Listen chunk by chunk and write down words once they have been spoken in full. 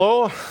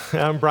Hello,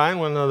 I'm Brian,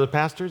 one of the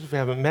pastors. If you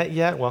haven't met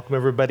yet, welcome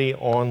everybody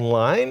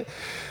online.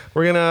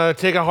 We're going to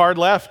take a hard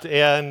left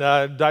and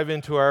dive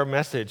into our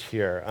message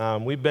here.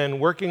 We've been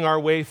working our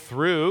way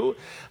through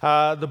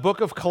the book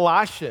of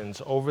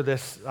Colossians over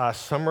this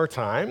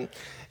summertime.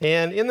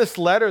 And in this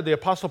letter, the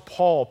Apostle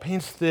Paul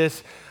paints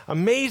this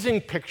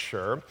amazing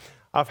picture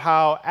of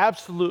how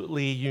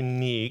absolutely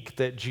unique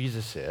that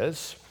Jesus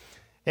is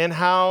and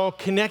how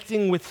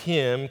connecting with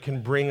him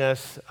can bring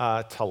us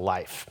to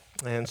life.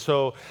 And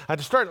so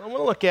to start, I want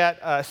to look at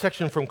a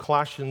section from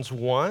Colossians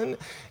 1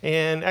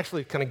 and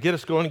actually kind of get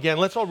us going again.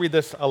 Let's all read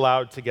this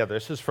aloud together.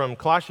 This is from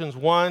Colossians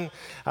 1,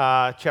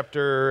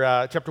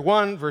 chapter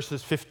 1,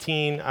 verses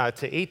 15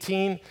 to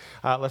 18.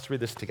 Let's read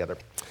this together.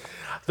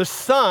 The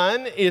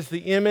Son is the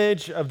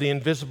image of the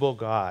invisible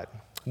God,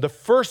 the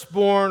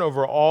firstborn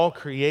over all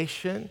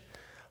creation.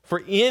 For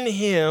in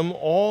him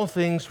all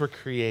things were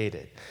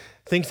created,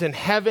 things in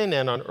heaven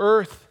and on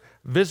earth,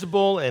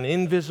 visible and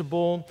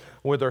invisible,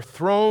 whether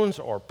thrones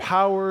or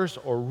powers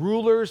or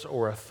rulers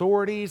or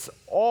authorities,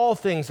 all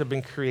things have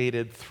been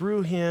created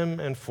through him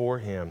and for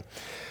him.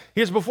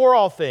 He is before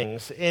all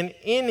things, and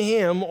in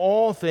him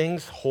all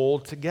things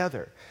hold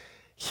together.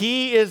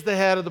 He is the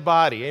head of the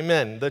body,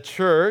 amen, the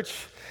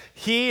church.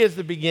 He is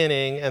the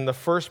beginning and the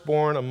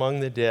firstborn among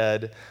the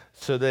dead,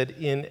 so that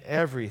in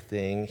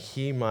everything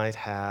he might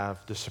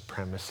have the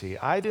supremacy.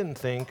 I didn't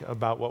think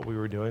about what we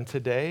were doing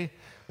today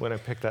when I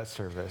picked that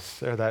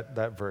service, or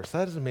that verse.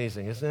 That is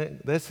amazing, isn't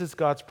it? This is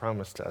God's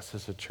promise to us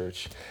as a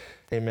church.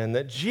 Amen.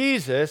 That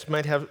Jesus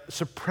might have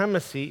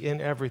supremacy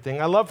in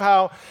everything. I love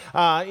how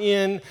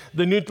in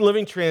the New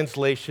Living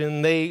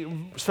Translation, they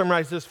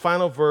summarize this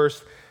final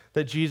verse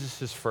that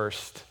Jesus is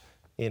first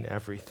in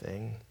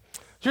everything.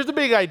 Here's the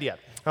big idea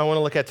I want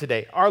to look at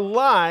today. Our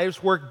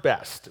lives work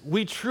best.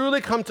 We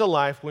truly come to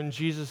life when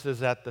Jesus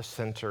is at the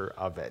center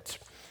of it.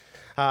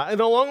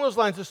 And along those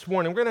lines this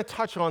morning, we're going to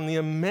touch on the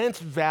immense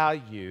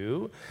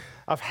value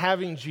of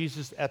having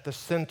Jesus at the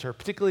center,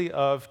 particularly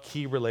of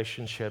key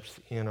relationships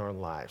in our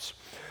lives.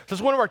 So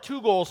it's one of our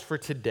two goals for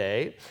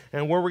today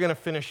and where we're going to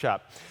finish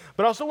up.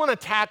 But I also want to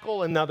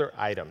tackle another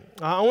item.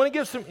 I want to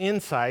give some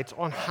insights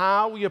on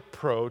how we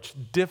approach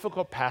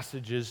difficult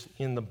passages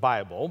in the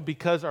Bible,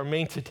 because our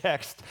main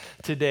text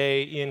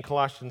today in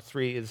Colossians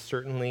 3 is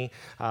certainly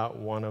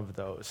one of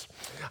those.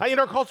 In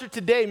our culture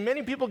today,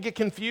 many people get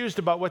confused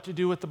about what to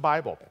do with the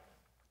Bible.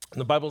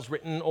 The Bible's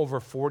written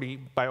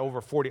by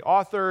over 40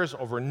 authors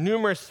over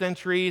numerous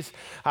centuries,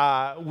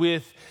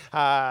 with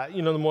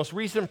the most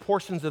recent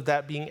portions of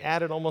that being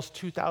added almost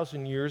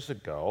 2,000 years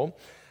ago.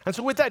 And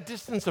so with that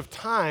distance of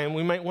time,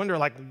 we might wonder,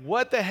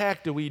 what the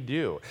heck do we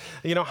do?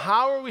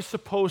 How are we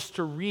supposed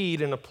to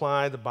read and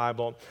apply the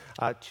Bible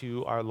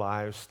to our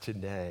lives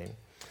today?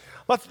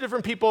 Lots of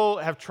different people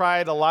have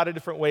tried a lot of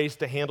different ways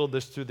to handle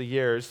this through the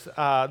years.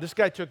 This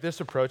guy took this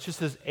approach.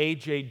 This is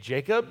A.J.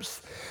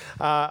 Jacobs.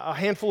 A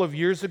handful of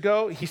years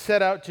ago, he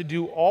set out to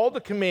do all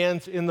the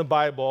commands in the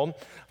Bible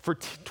for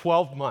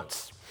 12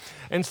 months.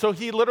 And so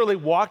he literally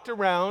walked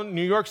around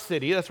New York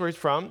City, that's where he's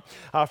from,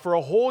 for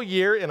a whole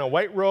year in a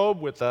white robe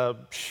with a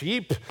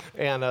sheep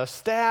and a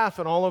staff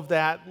and all of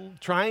that,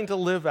 trying to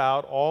live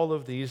out all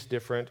of these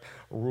different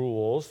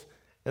rules.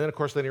 And then, of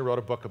course, he wrote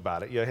a book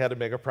about it. You had to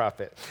make a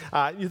profit.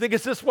 You think,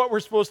 is this what we're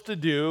supposed to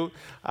do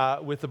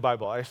with the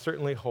Bible? I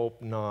certainly hope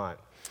not.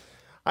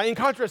 In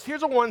contrast,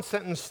 here's a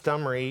one-sentence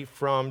summary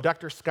from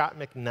Dr. Scott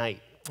McKnight.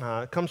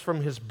 It comes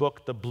from his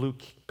book, The Blue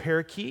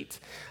Parakeet.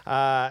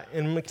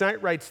 And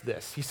McKnight writes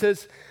this. He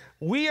says,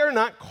 "We are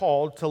not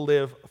called to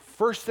live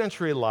first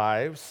century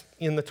lives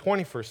in the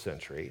 21st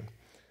century,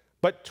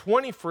 but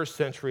 21st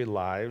century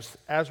lives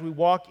as we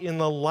walk in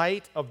the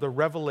light of the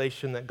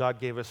revelation that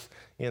God gave us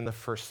in the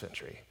first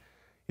century."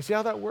 You see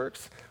how that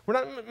works? We're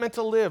not meant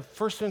to live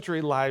first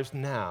century lives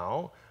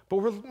now, but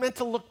we're meant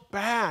to look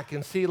back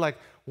and see,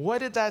 what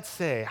did that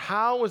say?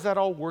 How was that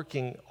all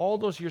working all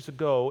those years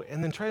ago?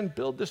 And then try and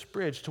build this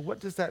bridge to what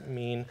does that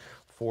mean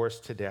for us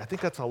today? I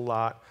think that's a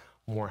lot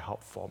more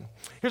helpful.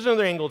 Here's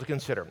another angle to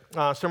consider,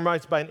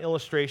 summarized by an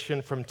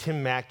illustration from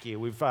Tim Mackie.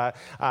 We've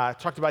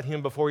talked about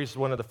him before. He's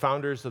one of the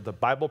founders of the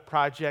Bible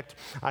Project.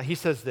 He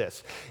says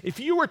this: if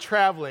you were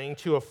traveling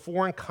to a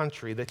foreign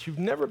country that you've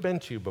never been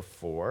to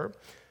before,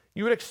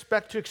 you would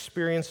expect to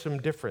experience some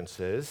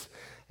differences,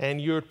 and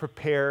you would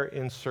prepare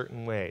in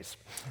certain ways.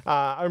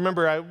 I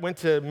remember I went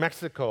to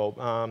Mexico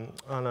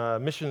on a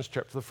missions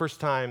trip for the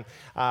first time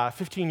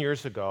 15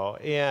 years ago,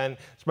 and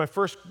it's my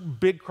first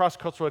big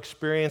cross-cultural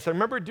experience. I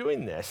remember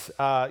doing this,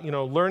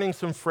 learning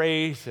some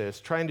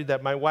phrases, trying to do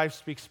that. My wife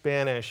speaks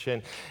Spanish,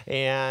 and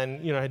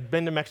had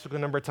been to Mexico a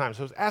number of times.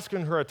 So I was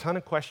asking her a ton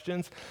of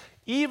questions.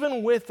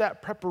 Even with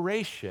that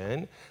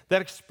preparation,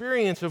 that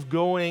experience of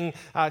going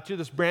to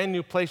this brand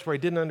new place where I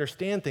didn't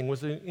understand things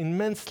was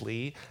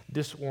immensely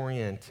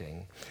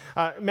disorienting.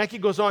 Mackie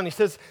goes on, he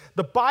says,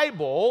 the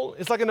Bible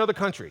is like another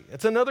country.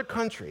 It's another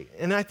country,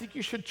 and I think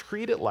you should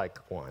treat it like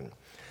one.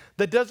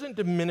 That doesn't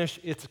diminish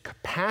its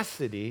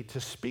capacity to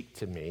speak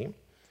to me.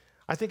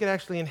 I think it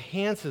actually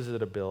enhances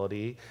its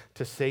ability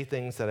to say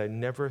things that I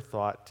never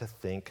thought to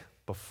think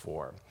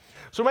before.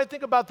 So we might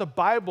think about the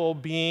Bible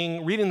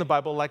reading the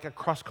Bible like a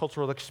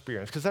cross-cultural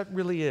experience, because that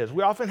really is.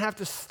 We often have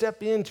to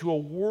step into a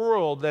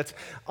world that's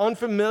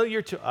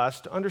unfamiliar to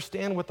us to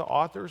understand what the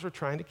authors are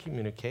trying to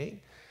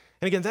communicate.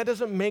 And again, that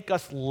doesn't make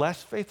us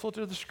less faithful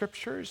to the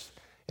scriptures.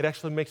 It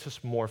actually makes us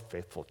more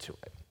faithful to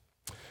it.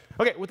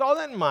 Okay, with all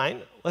that in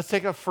mind, let's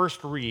take a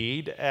first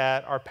read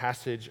at our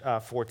passage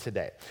for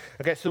today.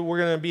 Okay, so we're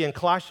going to be in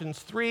Colossians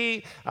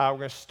 3. We're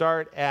going to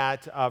start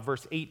at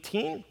verse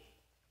 18.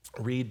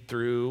 Read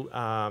through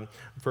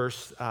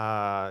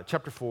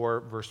chapter 4,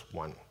 verse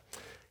 1.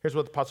 Here's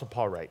what the Apostle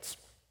Paul writes.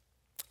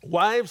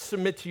 Wives,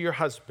 submit to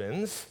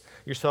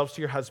yourselves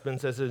to your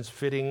husbands as is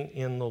fitting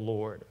in the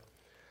Lord.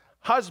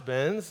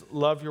 Husbands,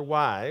 love your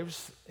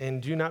wives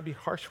and do not be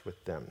harsh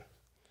with them.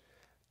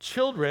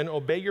 Children,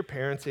 obey your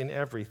parents in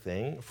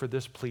everything, for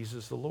this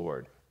pleases the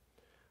Lord.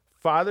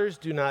 Fathers,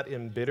 do not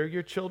embitter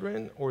your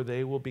children, or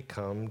they will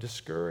become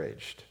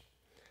discouraged.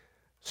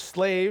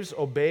 Slaves,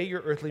 obey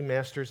your earthly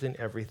masters in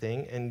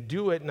everything, and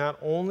do it not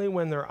only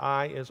when their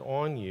eye is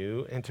on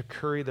you and to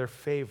curry their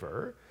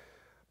favor,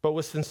 but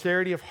with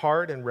sincerity of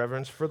heart and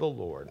reverence for the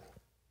Lord.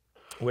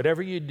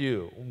 Whatever you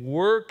do,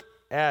 work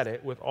at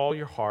it with all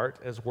your heart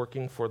as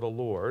working for the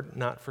Lord,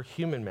 not for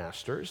human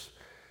masters,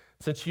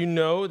 since you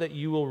know that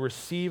you will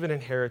receive an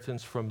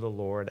inheritance from the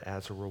Lord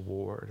as a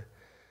reward.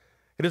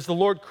 It is the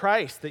Lord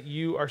Christ that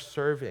you are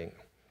serving.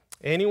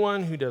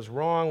 Anyone who does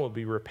wrong will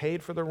be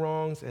repaid for their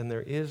wrongs, and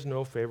there is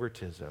no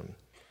favoritism.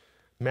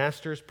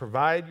 Masters,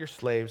 provide your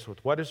slaves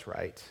with what is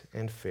right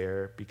and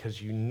fair, because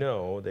you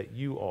know that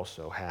you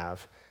also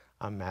have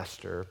a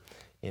master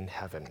in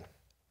heaven.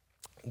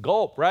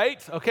 Gulp,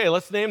 right? Okay,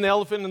 let's name the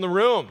elephant in the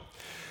room.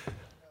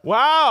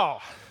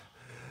 Wow,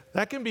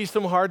 that can be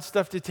some hard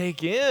stuff to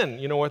take in,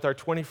 with our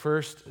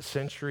 21st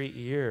century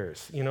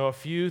ears. A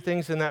few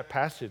things in that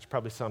passage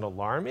probably sound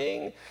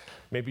alarming,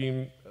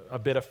 maybe a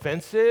bit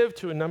offensive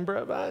to a number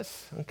of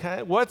us,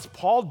 okay? What's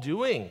Paul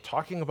doing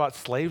talking about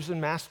slaves and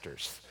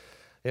masters?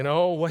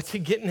 What's he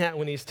getting at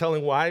when he's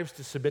telling wives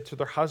to submit to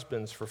their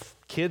husbands, for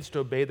kids to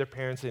obey their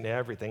parents in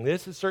everything?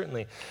 This is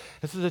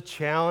a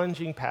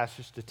challenging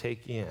passage to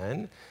take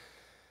in.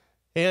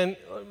 And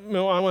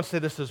I want to say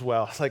this as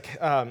well. It's like,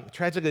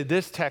 tragically,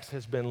 this text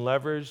has been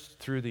leveraged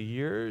through the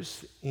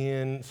years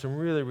in some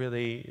really,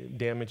 really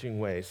damaging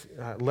ways.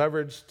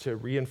 Leveraged to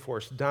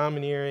reinforce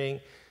domineering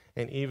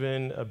and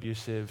even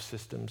abusive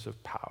systems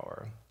of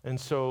power. And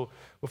so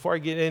before I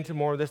get into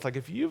more of this,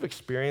 if you've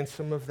experienced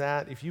some of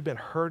that, if you've been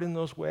hurt in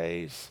those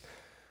ways,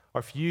 or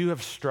if you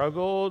have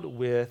struggled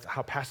with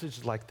how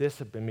passages like this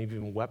have been maybe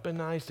even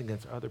weaponized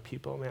against other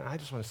people, man, I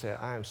just want to say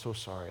I am so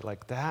sorry.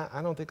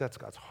 I don't think that's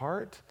God's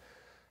heart,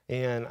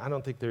 and I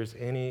don't think there's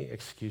any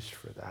excuse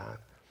for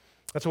that.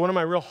 And so one of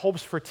my real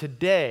hopes for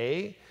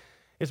today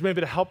is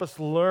maybe to help us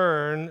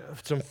learn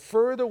some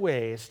further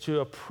ways to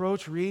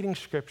approach reading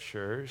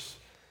scriptures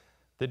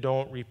that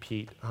don't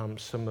repeat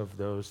some of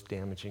those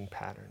damaging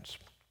patterns.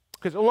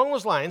 Because along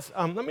those lines,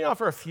 let me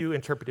offer a few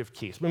interpretive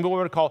keys, maybe what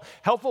we would call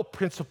helpful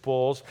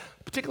principles,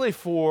 particularly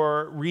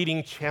for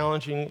reading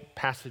challenging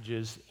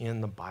passages in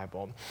the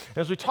Bible. And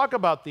as we talk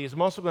about these,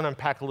 I'm also going to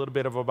unpack a little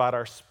bit about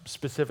our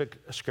specific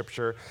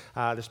scripture,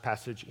 this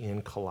passage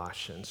in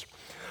Colossians.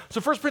 So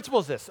first principle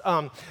is this.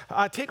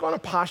 Take on a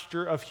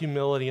posture of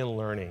humility and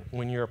learning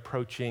when you're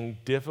approaching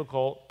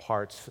difficult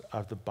parts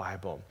of the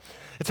Bible.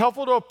 It's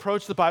helpful to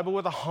approach the Bible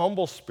with a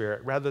humble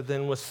spirit rather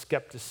than with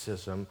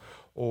skepticism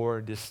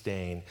or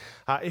disdain.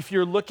 If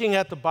you're looking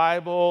at the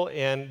Bible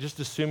and just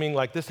assuming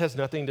this has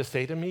nothing to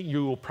say to me,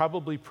 you will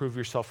probably prove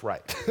yourself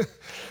right.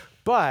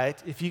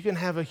 But if you can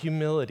have a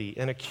humility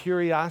and a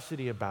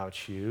curiosity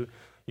about you,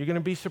 you're going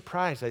to be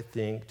surprised, I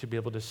think, to be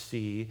able to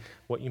see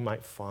what you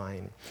might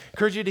find. I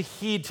encourage you to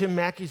heed Tim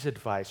Mackey's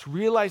advice,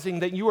 realizing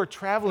that you are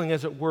traveling,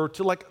 as it were,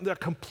 to a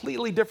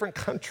completely different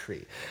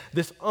country,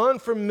 this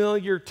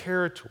unfamiliar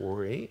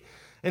territory,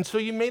 and so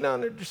you may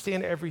not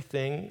understand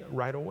everything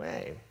right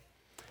away.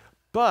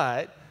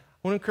 But I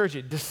want to encourage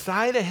you,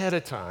 decide ahead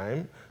of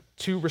time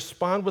to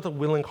respond with a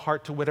willing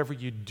heart to whatever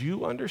you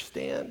do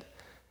understand,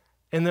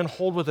 and then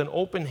hold with an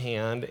open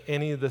hand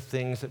any of the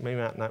things that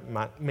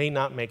may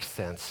not make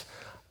sense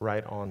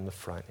right on the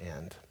front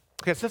end.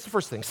 Okay, so that's the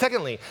first thing.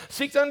 Secondly,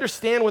 seek to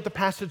understand what the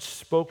passage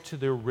spoke to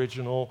the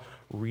original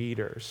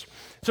readers.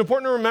 It's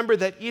important to remember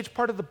that each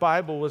part of the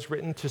Bible was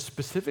written to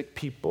specific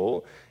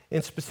people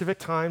in specific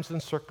times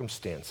and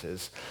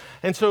circumstances.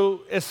 And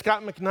so, as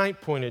Scott McKnight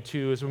pointed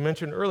to, as we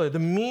mentioned earlier, the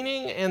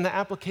meaning and the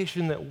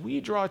application that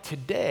we draw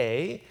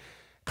today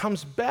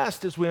comes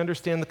best as we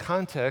understand the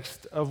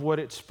context of what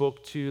it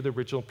spoke to the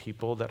original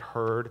people that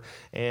heard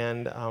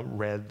and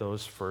read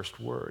those first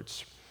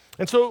words.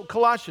 And so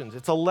Colossians,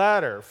 it's a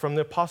letter from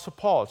the Apostle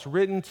Paul. It's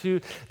written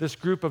to this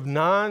group of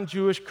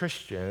non-Jewish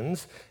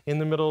Christians in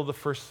the middle of the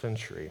first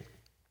century.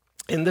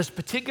 In this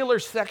particular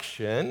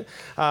section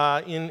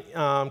in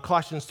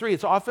Colossians 3,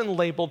 it's often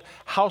labeled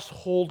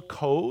household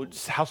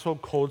codes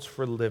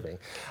for living.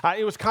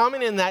 It was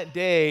common in that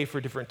day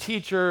for different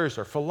teachers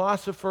or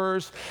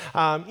philosophers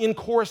in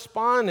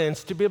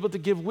correspondence to be able to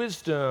give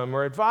wisdom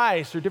or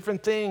advice or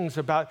different things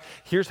about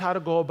here's how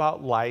to go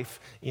about life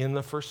in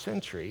the first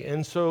century.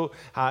 And so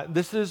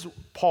this is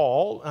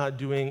Paul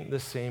doing the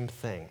same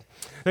thing.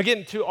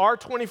 Again, to our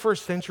 21st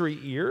century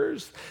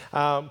ears,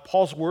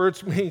 Paul's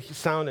words may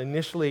sound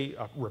initially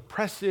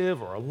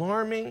repressive or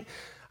alarming,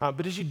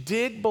 but as you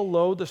dig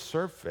below the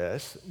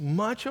surface,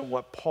 much of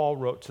what Paul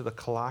wrote to the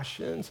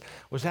Colossians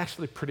was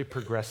actually pretty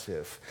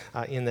progressive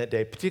in that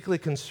day, particularly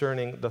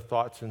concerning the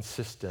thoughts and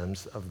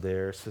systems of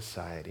their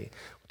society.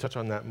 We'll touch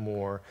on that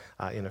more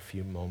in a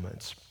few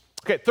moments.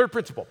 Okay, third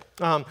principle.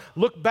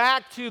 Look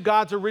back to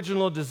God's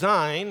original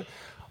design.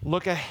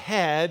 Look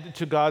ahead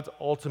to God's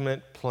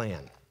ultimate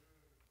plan.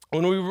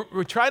 When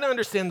we try to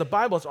understand the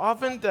Bible, it's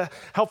often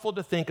helpful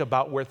to think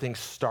about where things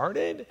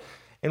started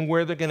and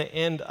where they're going to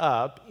end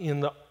up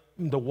in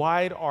the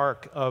wide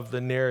arc of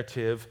the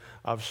narrative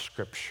of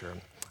Scripture.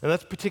 And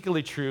that's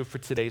particularly true for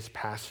today's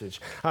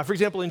passage. For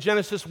example, in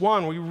Genesis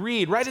 1, we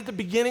read, right at the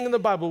beginning of the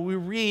Bible, we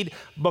read,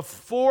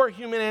 before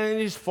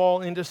humanity's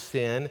fall into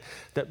sin,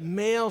 that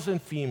males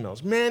and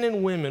females, men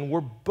and women,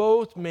 were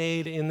both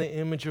made in the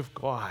image of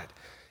God.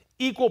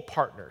 Equal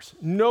partners,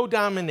 no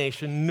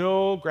domination,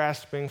 no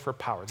grasping for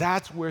power.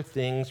 That's where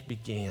things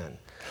began.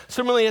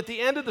 Similarly, at the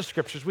end of the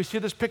scriptures, we see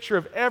this picture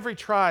of every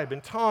tribe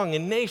and tongue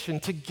and nation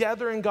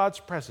together in God's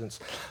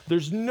presence.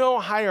 There's no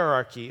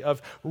hierarchy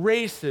of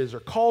races or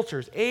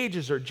cultures,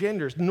 ages or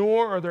genders,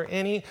 nor are there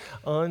any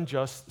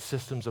unjust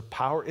systems of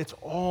power. It's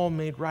all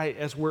made right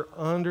as we're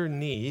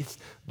underneath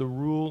the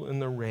rule and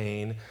the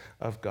reign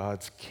of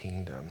God's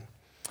kingdom.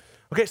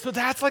 Okay, so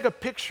that's like a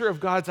picture of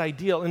God's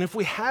ideal. And if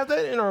we have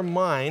that in our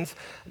minds,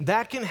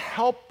 that can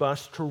help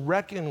us to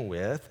reckon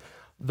with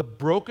the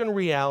broken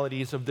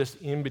realities of this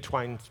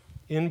in-between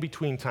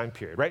time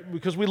period, right?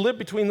 Because we live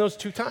between those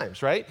two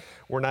times, right?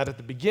 We're not at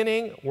the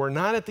beginning, we're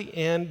not at the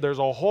end. There's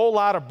a whole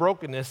lot of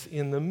brokenness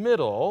in the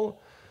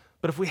middle.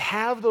 But if we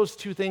have those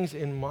two things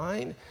in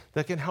mind,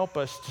 that can help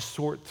us to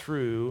sort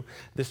through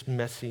this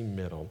messy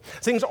middle.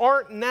 Things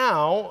aren't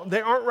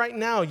right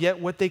now yet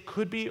what they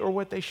could be or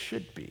what they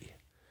should be.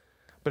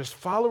 But as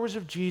followers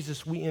of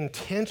Jesus, we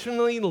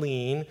intentionally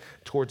lean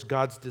towards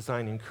God's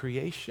design in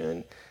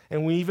creation,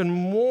 and we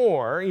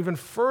even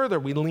further,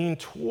 we lean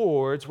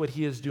towards what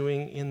he is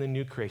doing in the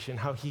new creation,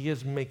 how he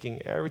is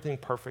making everything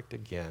perfect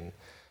again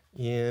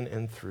in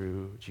and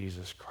through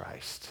Jesus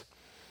Christ.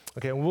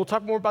 Okay, and we'll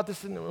talk more about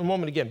this in a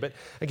moment again, but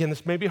again,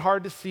 this may be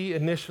hard to see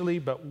initially,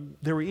 but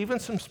there were even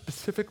some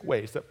specific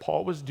ways that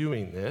Paul was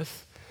doing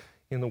this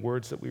in the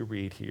words that we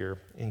read here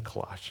in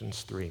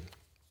Colossians 3.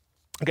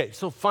 Okay,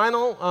 so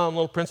final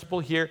little principle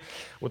here.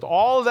 With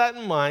all of that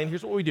in mind,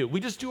 here's what we do.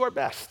 We just do our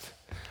best.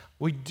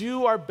 We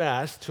do our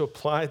best to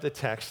apply the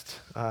text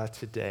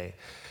today.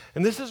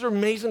 And this is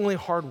amazingly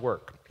hard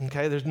work,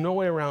 okay? There's no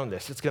way around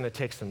this. It's going to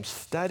take some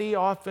study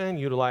often,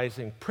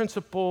 utilizing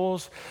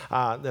principles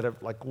that are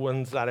like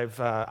ones that I've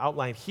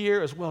outlined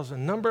here, as well as a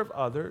number of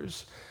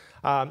others.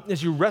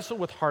 As you wrestle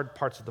with hard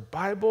parts of the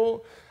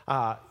Bible,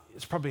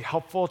 it's probably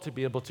helpful to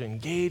be able to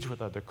engage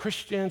with other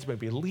Christians,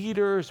 maybe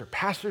leaders or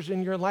pastors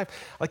in your life.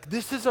 Like,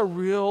 this is a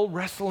real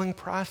wrestling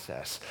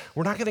process.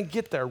 We're not going to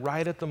get there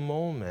right at the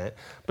moment,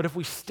 but if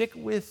we stick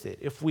with it,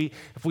 if we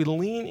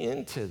lean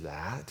into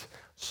that,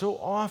 so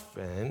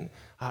often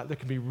there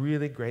can be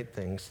really great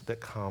things that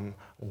come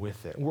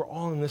with it. We're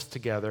all in this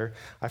together.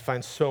 I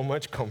find so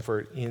much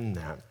comfort in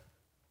that.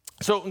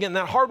 So again,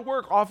 that hard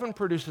work often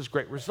produces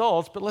great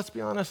results, but let's be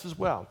honest as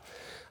well.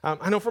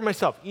 I know for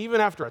myself,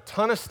 even after a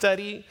ton of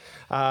study,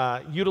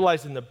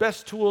 utilizing the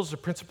best tools or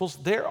principles,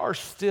 there are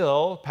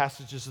still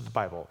passages of the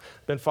Bible.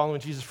 I've been following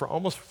Jesus for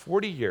almost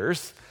 40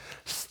 years.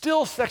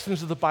 Still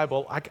sections of the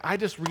Bible, I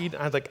just read,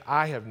 and I'm like,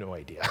 I have no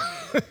idea.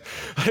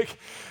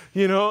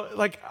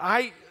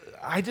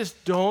 I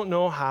just don't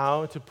know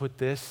how to put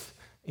this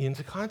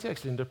into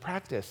context, into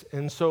practice.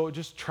 And so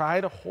just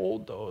try to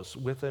hold those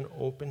with an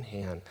open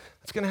hand.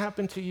 It's going to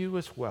happen to you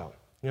as well.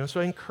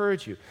 So I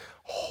encourage you,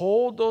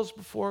 hold those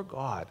before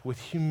God with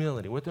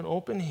humility, with an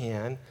open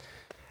hand,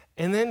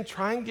 and then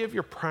try and give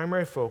your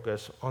primary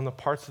focus on the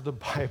parts of the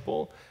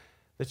Bible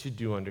that you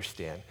do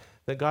understand,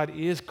 that God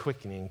is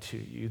quickening to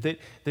you,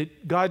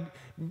 that God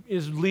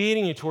is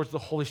leading you towards the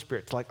Holy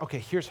Spirit. It's like, okay,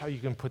 here's how you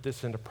can put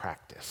this into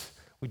practice.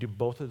 We do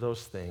both of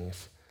those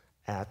things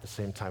at the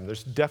same time.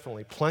 There's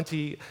definitely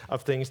plenty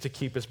of things to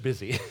keep us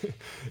busy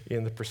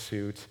in the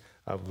pursuit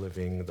of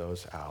living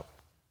those out.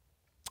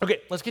 Okay,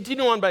 let's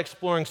continue on by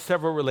exploring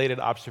several related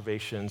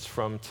observations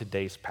from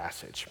today's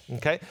passage,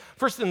 okay?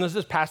 First in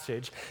this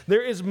passage,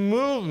 there is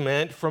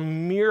movement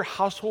from mere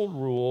household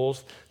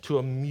rules to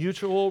a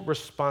mutual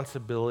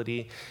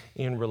responsibility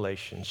in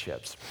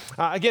relationships.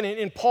 Again,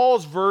 in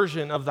Paul's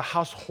version of the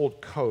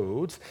household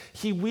codes,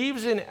 he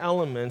weaves in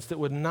elements that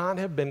would not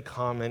have been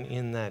common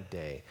in that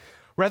day.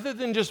 Rather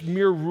than just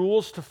mere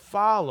rules to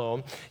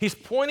follow, he's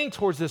pointing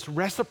towards this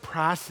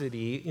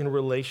reciprocity in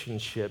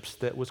relationships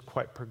that was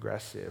quite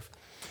progressive.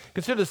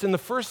 Consider this, in the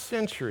first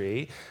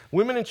century,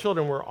 women and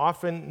children were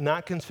often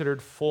not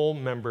considered full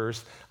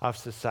members of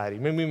society.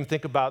 Maybe even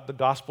think about the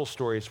gospel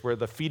stories where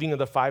the feeding of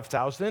the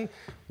 5,000,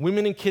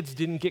 women and kids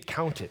didn't get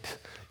counted.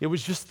 It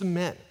was just the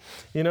men,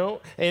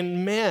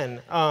 And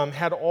men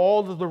had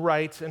all of the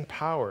rights and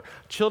power.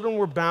 Children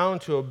were bound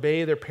to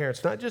obey their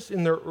parents, not just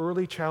in their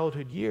early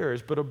childhood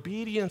years, but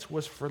obedience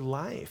was for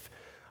life.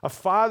 A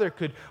father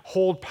could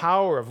hold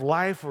power of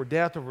life or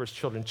death over his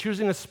children,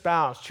 choosing a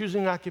spouse,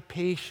 choosing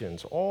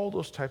occupations, all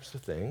those types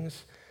of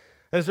things.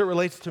 As it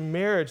relates to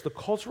marriage, the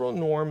cultural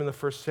norm in the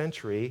first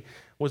century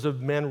was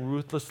of men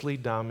ruthlessly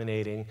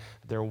dominating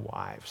their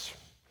wives.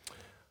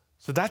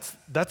 So that's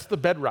the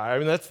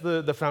bedrock. That's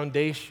the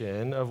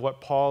foundation of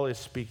what Paul is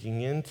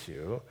speaking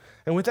into.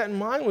 And with that in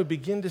mind, we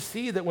begin to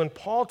see that when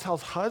Paul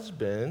tells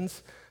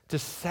husbands to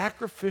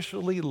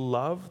sacrificially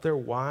love their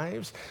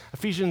wives,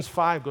 Ephesians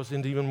 5 goes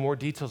into even more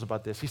details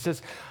about this. He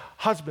says,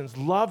 husbands,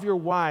 love your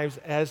wives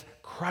as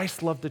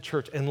Christ loved the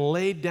church and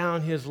laid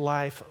down his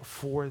life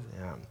for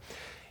them.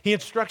 He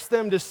instructs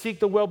them to seek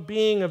the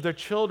well-being of their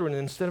children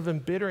instead of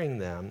embittering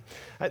them.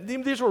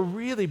 These were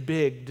really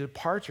big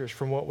departures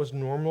from what was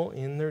normal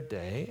in their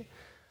day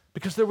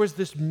because there was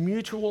this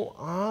mutual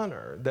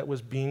honor that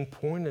was being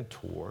pointed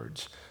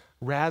towards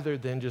rather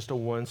than just a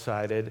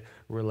one-sided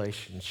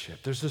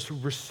relationship. There's this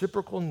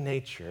reciprocal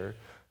nature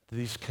to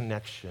these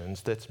connections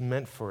that's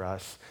meant for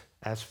us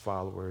as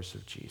followers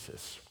of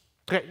Jesus.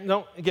 Okay,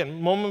 now, again,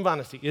 moment of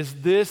honesty.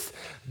 Is this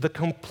the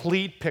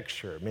complete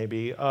picture,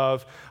 maybe,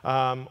 of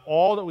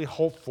all that we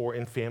hope for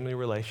in family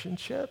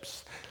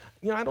relationships?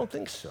 I don't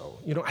think so.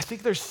 I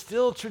think there's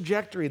still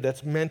trajectory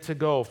that's meant to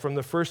go from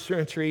the first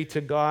century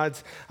to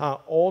God's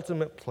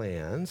ultimate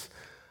plans.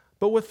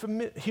 But with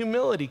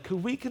humility,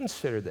 could we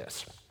consider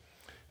this?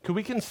 Could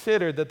we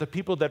consider that the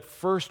people that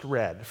first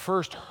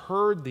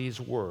heard these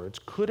words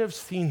could have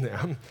seen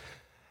them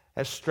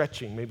as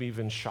stretching, maybe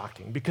even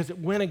shocking, because it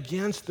went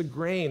against the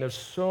grain of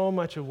so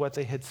much of what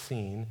they had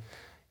seen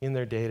in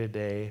their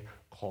day-to-day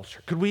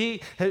culture? Could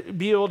we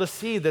be able to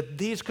see that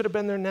these could have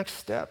been their next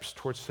steps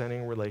towards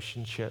centering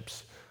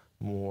relationships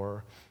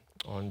more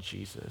on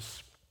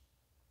Jesus?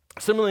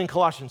 Similarly, in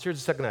Colossians, here's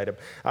the second item.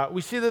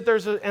 We see that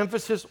there's an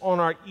emphasis on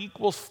our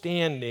equal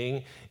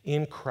standing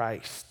in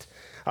Christ.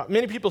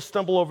 Many people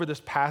stumble over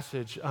this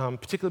passage,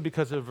 particularly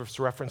because of its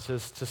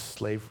references to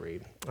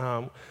slavery.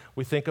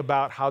 We think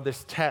about how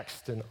this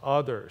text and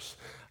others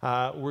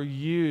were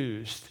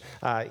used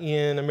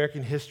in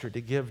American history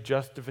to give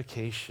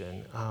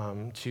justification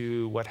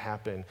to what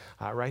happened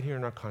right here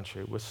in our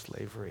country with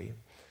slavery.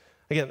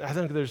 Again, I don't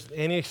think there's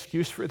any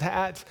excuse for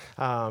that,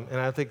 and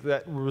I think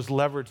that was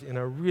leveraged in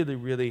a really,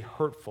 really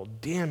hurtful,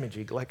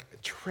 damaging,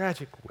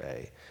 tragic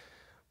way.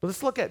 But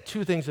let's look at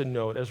two things to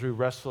note as we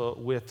wrestle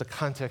with the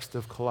context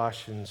of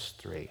Colossians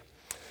 3.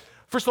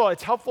 First of all,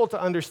 it's helpful to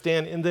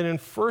understand that in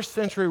first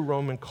century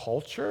Roman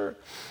culture,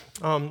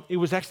 it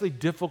was actually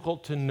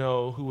difficult to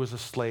know who was a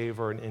slave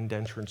or an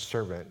indentured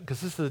servant,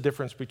 because this is the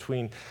difference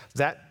between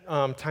that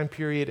time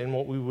period and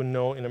what we would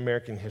know in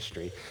American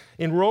history.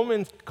 In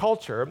Roman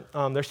culture,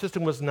 their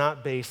system was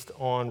not based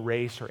on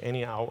race or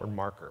any outward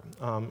marker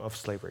of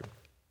slavery.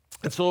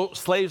 And so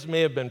slaves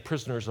may have been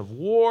prisoners of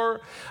war.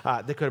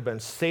 They could have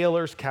been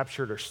sailors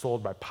captured or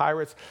sold by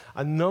pirates.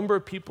 A number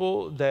of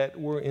people that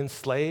were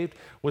enslaved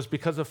was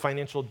because of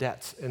financial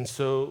debts. And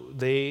so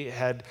they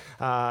had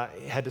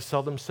to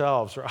sell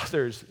themselves or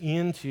others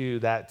into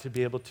that to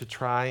be able to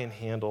try and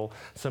handle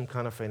some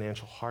kind of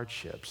financial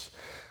hardships.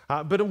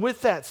 But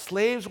with that,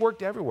 slaves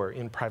worked everywhere,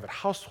 in private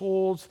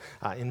households,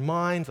 in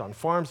mines, on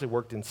farms. They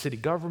worked in city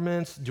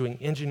governments, doing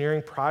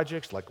engineering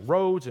projects like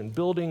roads and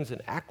buildings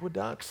and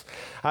aqueducts.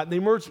 They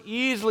merged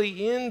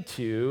easily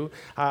into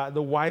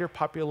the wider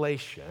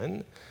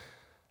population.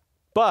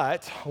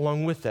 But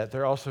along with that,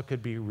 there also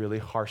could be really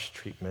harsh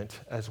treatment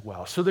as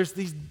well. So there's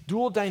these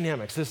dual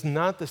dynamics. It's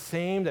not the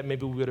same that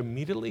maybe we would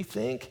immediately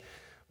think,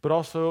 but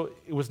also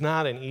it was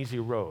not an easy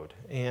road.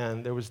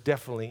 And there was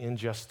definitely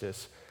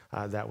injustice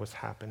that was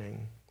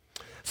happening.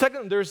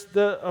 Second, there's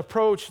the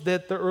approach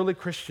that the early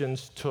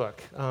Christians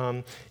took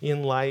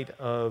in light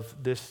of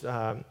this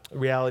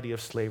reality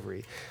of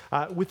slavery.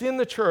 Within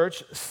the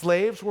church,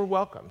 slaves were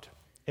welcomed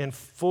and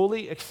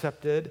fully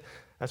accepted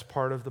as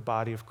part of the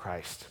body of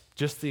Christ,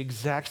 just the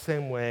exact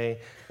same way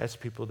as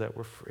people that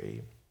were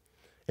free.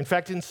 In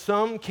fact, in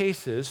some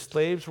cases,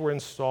 slaves were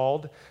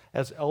installed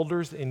as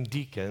elders and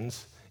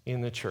deacons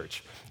in the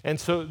church. And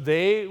so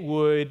they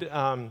would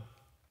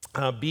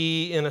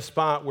be in a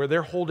spot where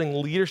they're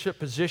holding leadership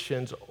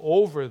positions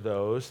over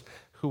those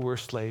who were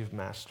slave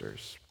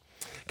masters.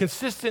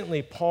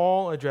 Consistently,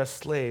 Paul addressed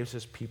slaves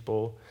as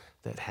people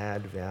that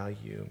had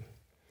value.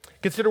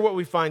 Consider what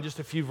we find just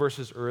a few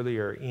verses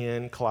earlier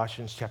in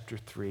Colossians chapter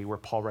 3, where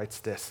Paul writes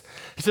this.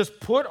 He says,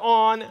 "Put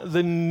on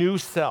the new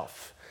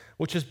self,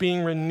 which is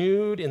being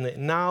renewed in the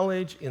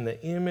knowledge, in the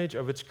image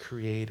of its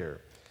creator.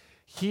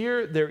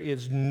 Here there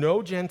is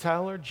no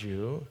Gentile or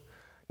Jew,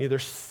 neither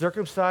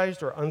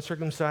circumcised or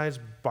uncircumcised,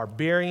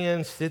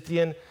 barbarian,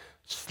 Scythian,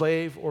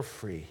 slave or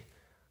free,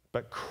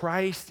 but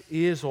Christ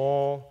is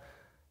all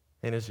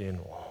and is in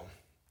all.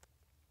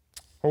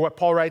 Or what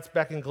Paul writes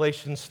back in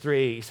Galatians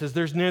 3, he says,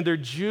 there's neither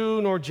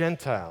Jew nor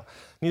Gentile,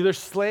 neither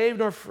slave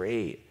nor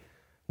free,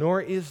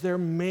 nor is there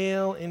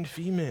male and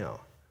female,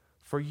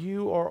 for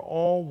you are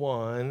all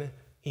one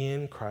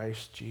in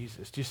Christ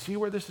Jesus. Do you see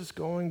where this is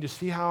going? Do you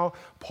see how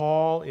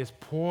Paul is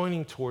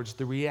pointing towards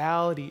the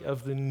reality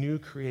of the new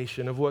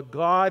creation, of what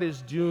God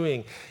is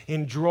doing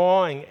in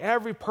drawing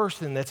every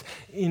person that's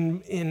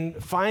in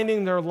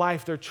finding their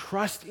life, their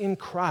trust in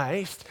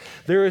Christ?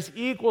 There is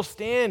equal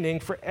standing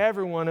for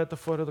everyone at the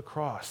foot of the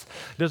cross.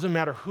 It doesn't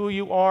matter who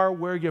you are,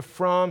 where you're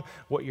from,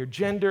 what your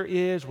gender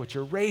is, what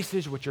your race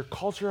is, what your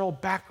cultural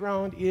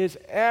background is.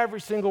 Every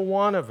single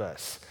one of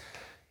us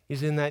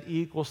is in that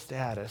equal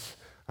status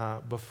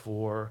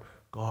before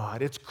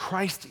God. It's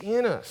Christ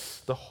in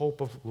us, the hope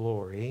of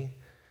glory,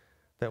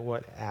 that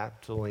what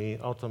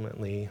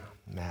ultimately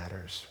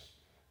matters.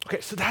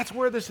 Okay, so that's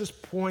where this is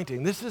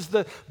pointing. This is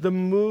the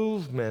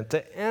movement,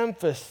 the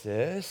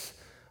emphasis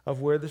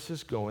of where this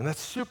is going. That's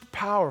super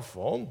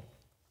powerful.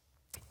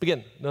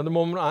 Again, another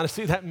moment of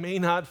honesty, that may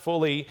not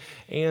fully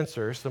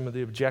answer some of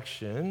the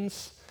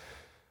objections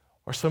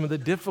or some of the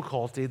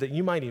difficulty that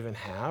you might even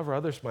have or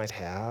others might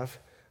have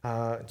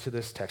to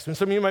this text. And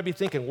some of you might be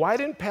thinking, why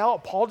didn't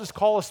Paul just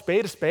call a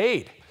spade,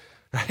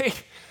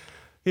 right?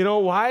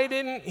 Why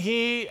didn't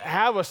he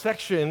have a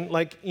section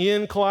like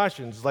in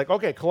Colossians? Like,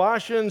 okay,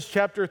 Colossians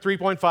chapter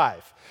 3.5,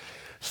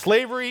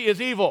 slavery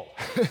is evil,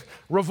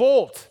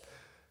 revolt.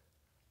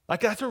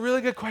 Like, that's a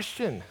really good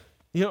question.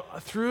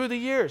 Through the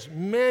years,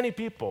 many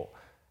people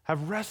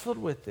have wrestled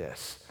with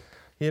this,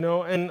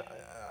 and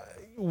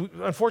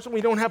unfortunately,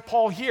 we don't have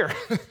Paul here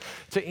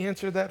to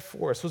answer that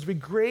for us. So it would be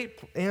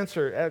great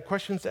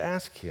questions to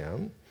ask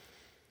him.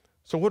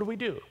 So what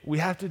do? We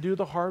have to do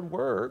the hard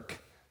work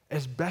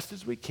as best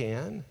as we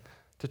can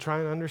to try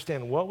and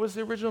understand what was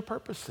the original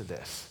purpose of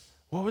this?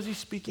 What was he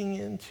speaking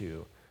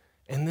into?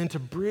 And then to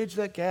bridge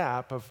that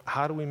gap of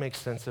how do we make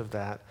sense of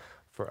that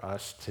for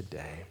us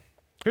today?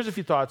 Here's a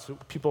few thoughts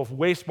people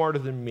way smarter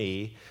than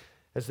me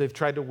as they've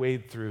tried to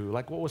wade through,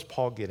 like what was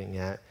Paul getting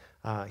at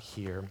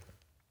here?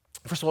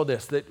 First of all,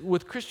 that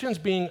with Christians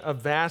being a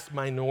vast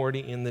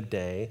minority in the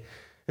day,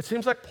 it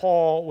seems like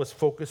Paul was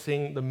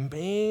focusing the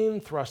main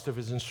thrust of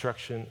his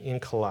instruction in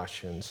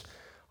Colossians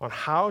on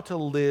how to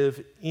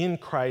live in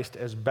Christ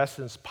as best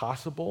as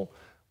possible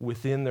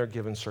within their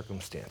given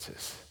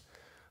circumstances.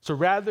 So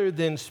rather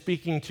than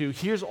speaking to,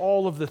 here's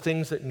all of the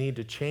things that need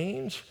to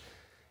change,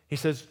 he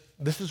says,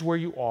 this is where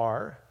you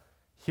are.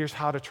 Here's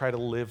how to try to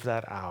live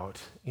that out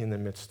in the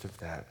midst of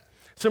that.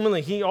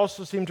 Similarly, he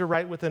also seemed to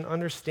write with an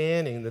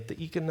understanding that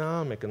the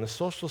economic and the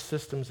social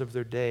systems of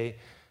their day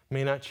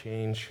may not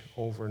change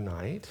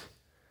overnight.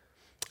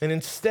 And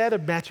instead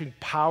of matching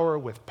power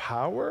with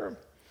power,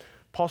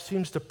 Paul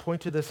seems to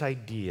point to this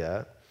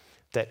idea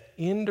that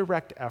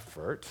indirect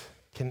effort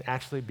can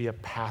actually be a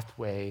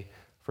pathway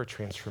for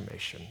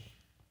transformation.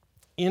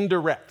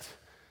 Indirect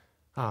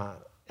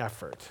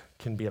effort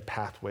can be a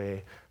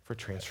pathway for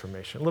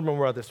transformation. A little bit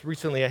more about this.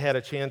 Recently, I had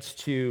a chance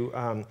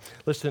to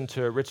listen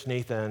to Rich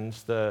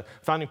Nathans, the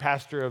founding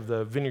pastor of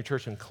the Vineyard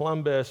Church in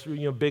Columbus,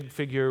 big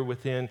figure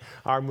within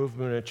our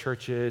movement of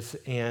churches,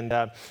 and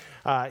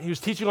he was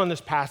teaching on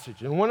this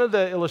passage. And one of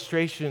the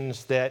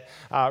illustrations that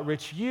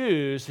Rich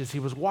used as he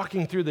was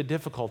walking through the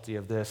difficulty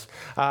of this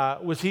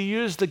was he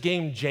used the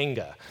game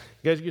Jenga.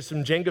 You guys get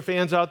some Jenga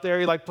fans out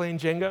there? You like playing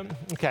Jenga?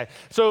 Okay,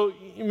 so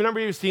you remember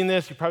you've seen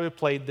this, you probably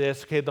played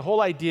this. Okay, the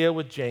whole idea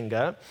with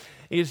Jenga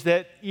is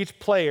that each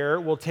player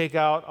will take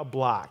out a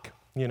block,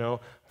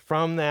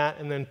 from that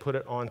and then put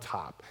it on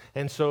top.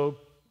 And so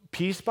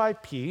piece by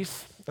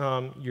piece,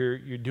 you're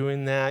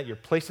doing that, you're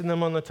placing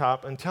them on the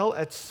top until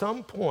at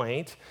some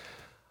point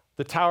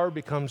the tower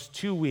becomes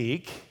too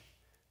weak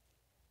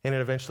and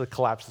it eventually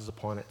collapses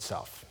upon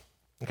itself.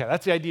 Okay,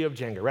 that's the idea of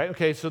Jenga, right?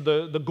 Okay, so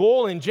the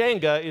goal in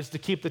Jenga is to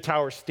keep the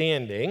tower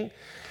standing.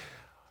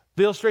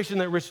 The illustration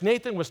that Rich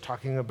Nathan was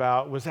talking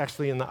about was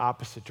actually in the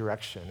opposite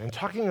direction and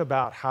talking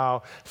about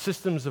how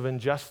systems of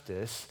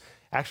injustice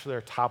actually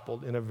are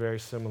toppled in a very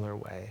similar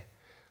way.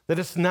 That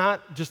it's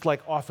not just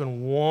like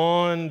often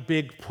one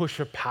big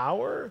push of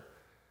power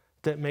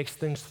that makes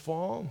things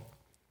fall,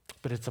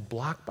 but it's a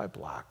block by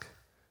block,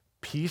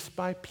 piece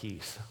by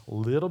piece,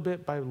 little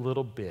bit by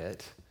little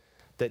bit,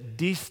 that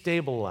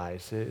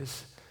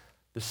destabilizes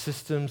the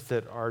systems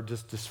that are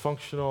just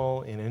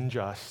dysfunctional and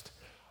unjust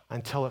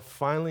until it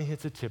finally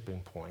hits a tipping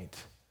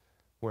point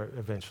where it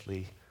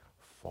eventually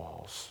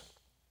falls.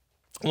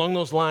 Along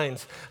those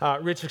lines,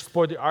 Rich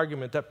explored the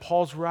argument that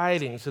Paul's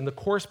writings and the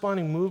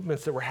corresponding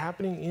movements that were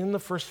happening in the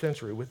first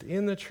century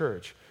within the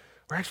church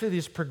were actually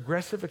these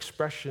progressive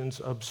expressions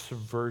of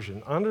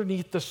subversion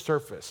underneath the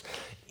surface,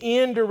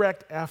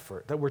 indirect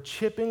effort that were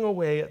chipping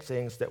away at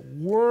things that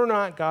were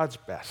not God's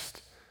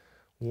best,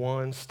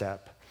 one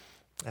step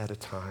at a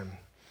time.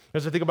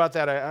 As I think about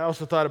that, I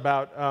also thought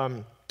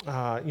about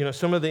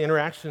some of the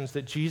interactions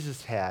that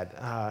Jesus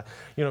had,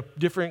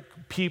 different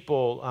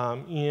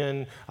people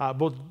in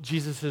both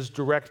Jesus'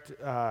 direct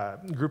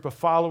group of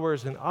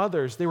followers and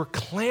others, they were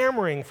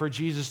clamoring for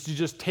Jesus to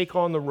just take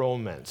on the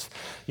Romans.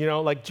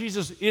 Like,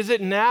 Jesus, is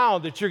it now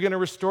that you're going to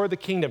restore the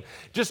kingdom?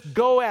 Just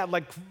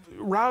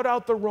rout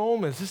out the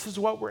Romans. This is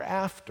what we're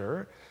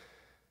after.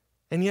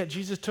 And yet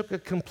Jesus took a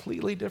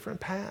completely different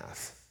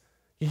path.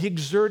 He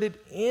exerted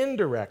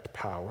indirect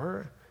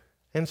power.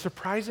 In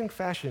surprising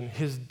fashion,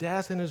 his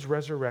death and his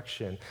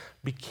resurrection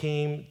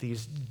became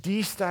these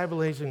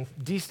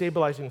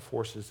destabilizing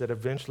forces that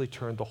eventually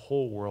turned the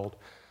whole world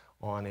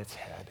on its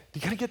head.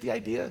 You kind of get the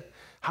idea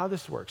how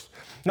this works.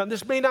 Now,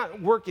 this may not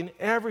work in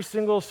every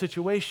single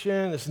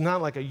situation. It's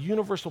not like a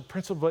universal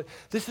principle, but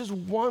this is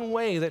one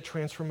way that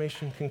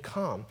transformation can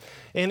come.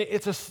 And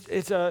it's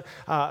a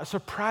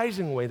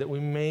surprising way that we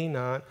may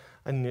not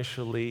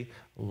initially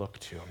look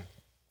to.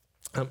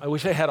 I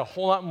wish I had a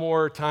whole lot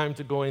more time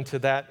to go into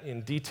that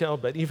in detail,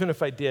 but even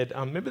if I did,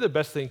 maybe the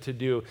best thing to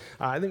do,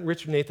 I think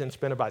Richard Nathan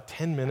spent about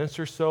 10 minutes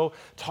or so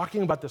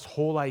talking about this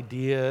whole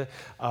idea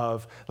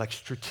of like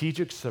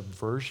strategic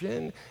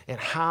subversion and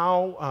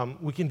how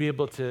we can be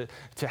able to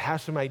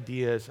have some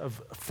ideas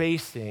of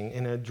facing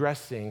and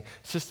addressing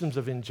systems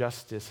of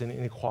injustice and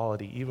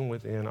inequality even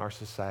within our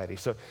society.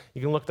 So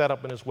you can look that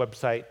up on his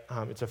website.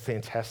 It's a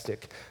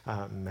fantastic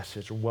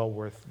message, well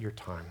worth your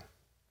time.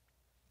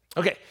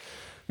 Okay.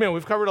 Man,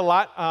 we've covered a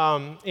lot,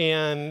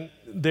 and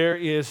there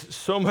is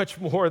so much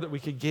more that we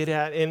could get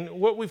at. And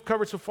what we've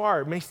covered so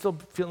far may still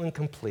feel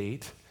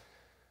incomplete,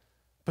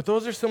 but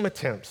those are some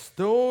attempts.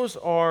 Those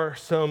are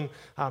some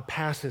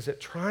passes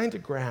at trying to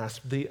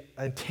grasp the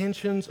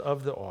intentions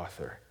of the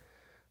author,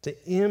 the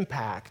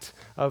impact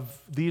of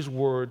these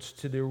words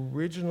to the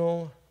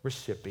original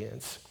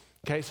recipients.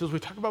 Okay, so as we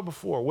talked about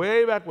before,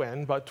 way back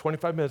when, about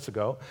 25 minutes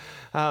ago,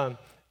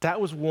 that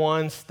was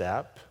one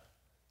step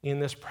in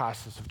this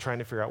process of trying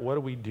to figure out what do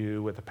we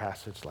do with a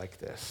passage like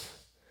this.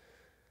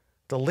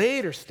 The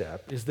later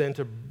step is then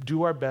to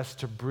do our best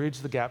to bridge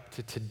the gap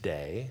to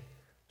today,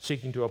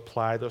 seeking to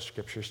apply those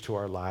scriptures to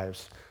our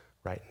lives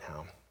right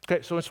now.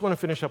 Okay, so I just want to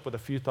finish up with a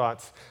few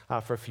thoughts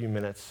for a few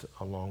minutes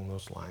along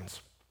those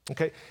lines.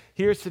 Okay,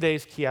 here's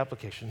today's key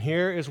application.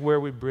 Here is where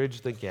we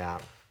bridge the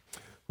gap.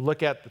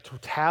 Look at the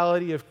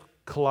totality of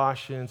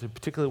Colossians, and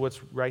particularly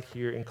what's right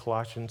here in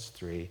Colossians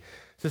 3.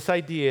 This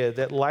idea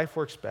that life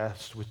works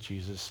best with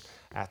Jesus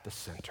at the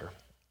center.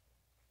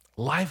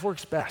 Life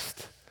works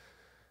best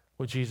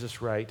with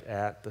Jesus right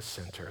at the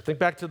center. Think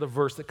back to the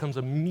verse that comes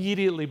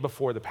immediately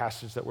before the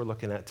passage that we're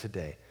looking at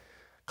today.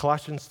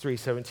 Colossians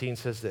 3:17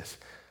 says this,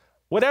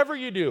 whatever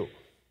you do,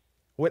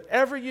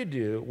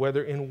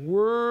 whether in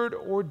word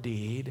or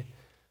deed,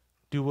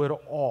 do it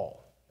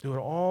all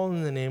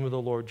in the name of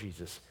the Lord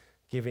Jesus,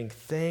 giving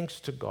thanks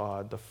to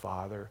God the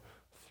Father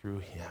through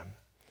him.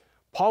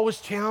 Paul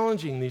was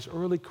challenging these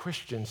early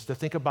Christians to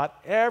think about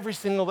every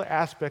single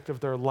aspect of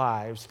their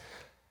lives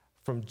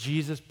from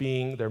Jesus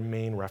being their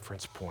main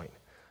reference point.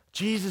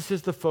 Jesus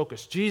is the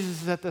focus.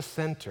 Jesus is at the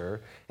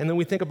center. And then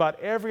we think about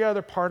every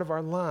other part of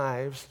our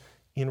lives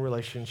in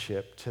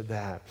relationship to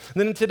that. And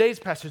then in today's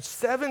passage,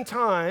 7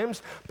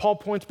 times, Paul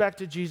points back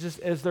to Jesus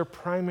as their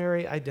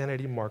primary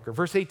identity marker.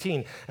 Verse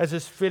 18, as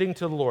is fitting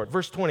to the Lord.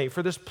 Verse 20,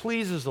 for this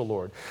pleases the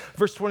Lord.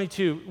 Verse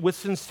 22, with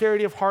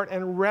sincerity of heart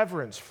and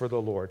reverence for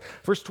the Lord.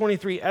 Verse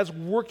 23, as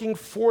working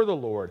for the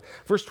Lord.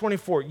 Verse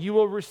 24, you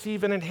will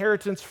receive an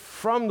inheritance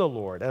from the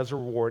Lord as a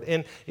reward.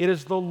 And it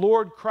is the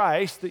Lord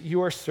Christ that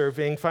you are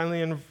serving.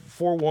 Finally, in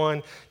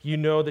 4:1, you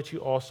know that you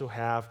also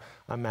have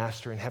a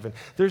master in heaven.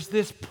 There's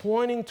this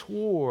pointing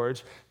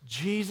towards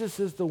Jesus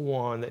is the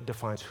one that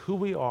defines who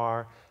we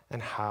are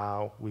and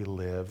how we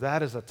live.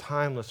 That is a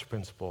timeless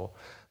principle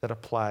that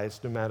applies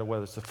no matter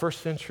whether it's the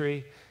first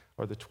century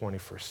or the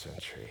 21st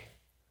century.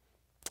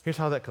 Here's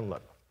how that can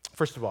look.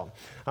 First of all,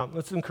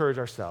 let's encourage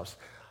ourselves.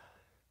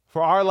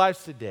 For our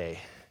lives today,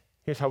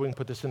 here's how we can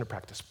put this into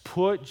practice.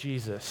 Put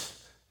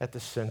Jesus at the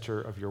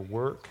center of your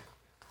work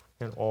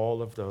and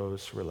all of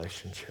those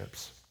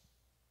relationships.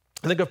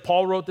 I think if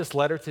Paul wrote this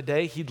letter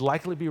today, he'd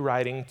likely be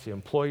writing to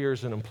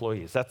employers and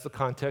employees. That's the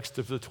context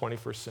of the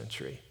 21st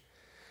century.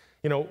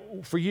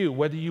 For you,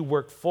 whether you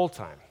work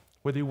full-time,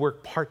 whether you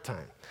work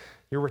part-time,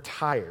 you're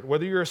retired,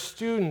 whether you're a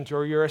student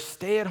or you're a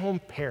stay-at-home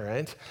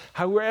parent,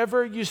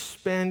 however you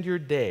spend your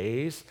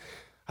days,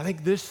 I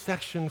think this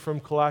section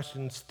from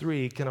Colossians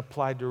 3 can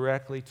apply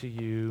directly to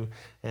you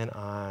and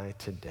I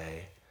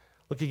today.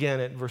 Look again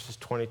at verses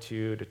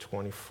 22 to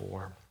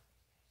 24.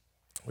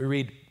 We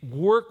read,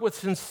 work with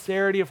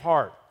sincerity of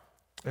heart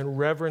and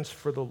reverence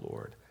for the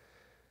Lord.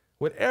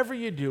 Whatever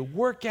you do,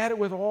 work at it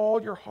with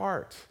all your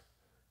heart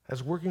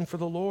as working for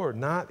the Lord,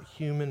 not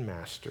human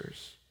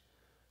masters,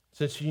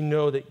 since you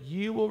know that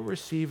you will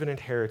receive an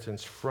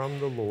inheritance from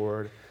the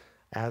Lord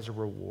as a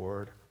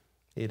reward.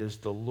 It is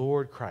the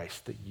Lord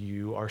Christ that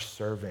you are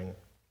serving.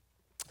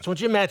 So I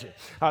want you to imagine,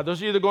 those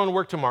of you that are going to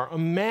work tomorrow,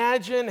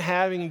 imagine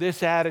having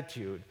this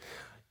attitude.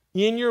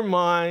 In your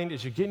mind,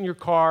 as you get in your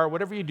car,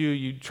 whatever you do,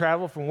 you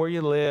travel from where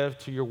you live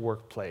to your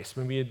workplace.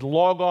 Maybe you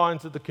log on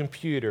to the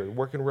computer,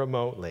 working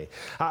remotely.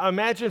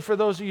 Imagine for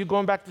those of you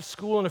going back to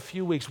school in a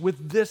few weeks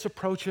with this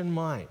approach in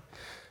mind.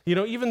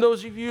 Even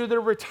those of you that are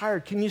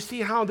retired, can you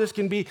see how this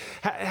can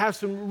have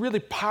some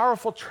really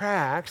powerful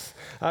tracks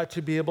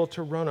to be able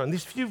to run on?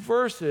 These few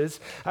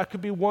verses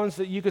could be ones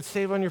that you could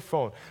save on your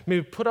phone,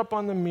 maybe put up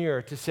on the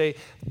mirror to say,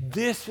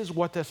 this is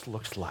what this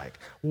looks like.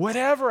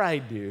 Whatever I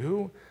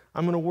do,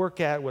 I'm going to work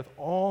at with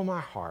all my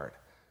heart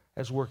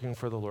as working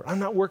for the Lord. I'm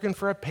not working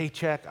for a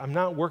paycheck. I'm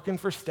not working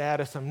for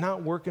status. I'm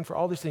not working for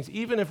all these things.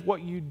 Even if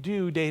what you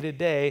do day to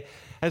day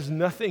has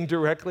nothing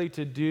directly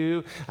to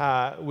do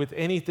with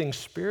anything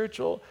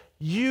spiritual,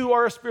 you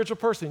are a spiritual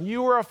person.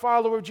 You are a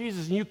follower of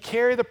Jesus, and you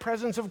carry the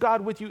presence of God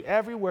with you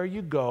everywhere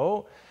you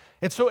go.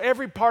 And so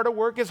every part of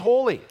work is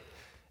holy,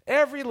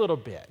 every little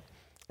bit.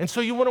 And so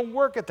you want to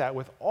work at that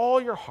with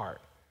all your heart,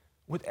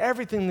 with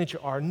everything that you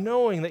are,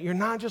 knowing that you're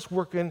not just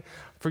working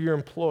for your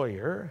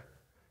employer,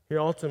 you're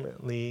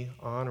ultimately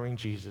honoring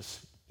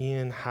Jesus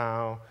in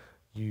how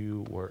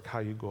you work, how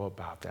you go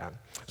about that.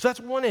 So that's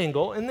one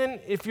angle. And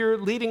then if you're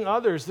leading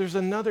others, there's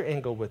another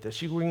angle with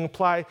this. You can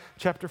apply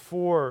chapter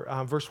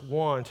 4, verse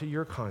 1 to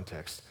your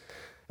context.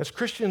 As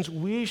Christians,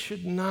 we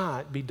should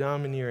not be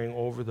domineering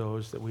over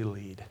those that we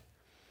lead.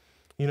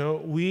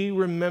 We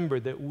remember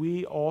that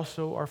we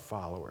also are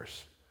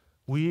followers.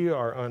 We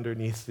are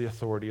underneath the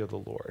authority of the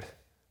Lord.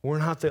 We're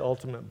not the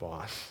ultimate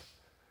boss.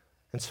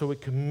 And so we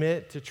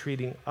commit to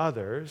treating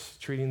others,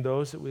 treating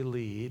those that we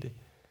lead,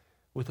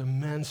 with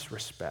immense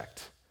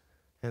respect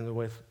and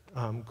with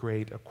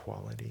great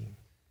equality.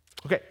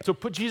 Okay, so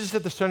put Jesus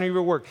at the center of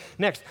your work.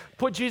 Next,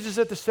 put Jesus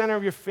at the center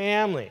of your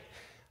family,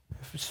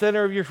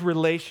 center of your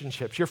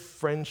relationships, your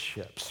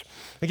friendships.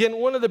 Again,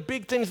 one of the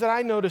big things that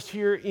I noticed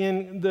here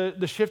in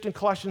the shift in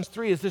Colossians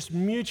 3 is this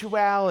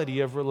mutuality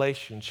of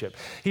relationship.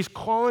 He's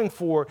calling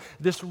for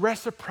this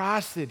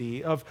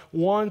reciprocity of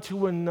one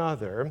to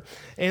another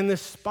and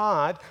this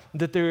spot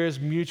that there is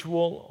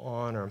mutual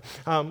honor.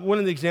 One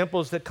of the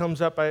examples that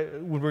comes up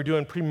when we're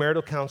doing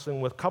premarital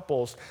counseling with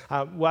couples,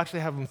 we'll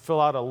actually have them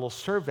fill out a little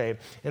survey,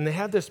 and they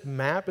have this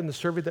map in the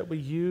survey that we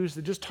use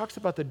that just talks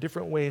about the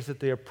different ways that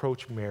they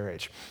approach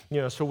marriage.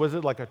 So was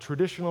it like a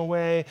traditional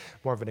way,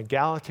 more of an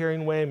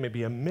egalitarian way,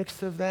 maybe a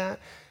mix of that?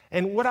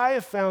 And what I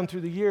have found through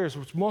the years,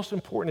 what's most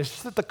important is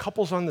just that the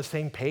couple's on the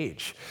same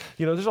page.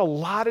 There's a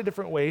lot of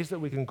different ways that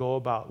we can go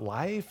about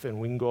life, and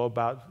we can go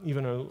about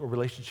even a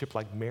relationship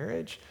like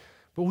marriage,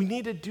 but we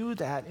need to do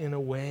that in a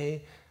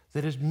way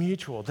that is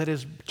mutual, that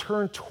is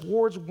turned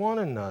towards one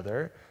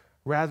another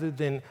rather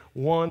than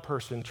one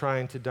person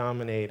trying to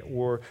dominate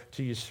or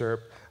to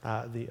usurp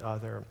the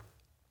other.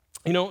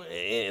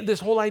 This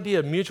whole idea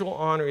of mutual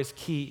honor is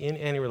key in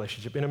any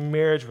relationship, in a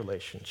marriage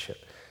relationship.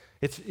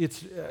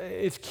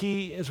 It's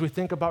key as we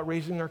think about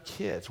raising our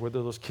kids,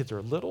 whether those kids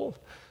are little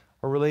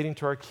or relating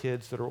to our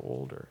kids that are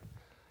older.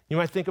 You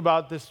might think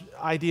about this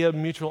idea of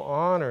mutual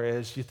honor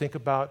as you think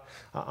about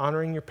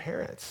honoring your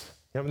parents.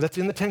 That's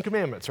in the Ten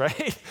Commandments,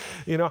 right?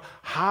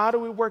 How do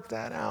we work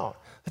that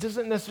out? That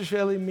doesn't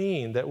necessarily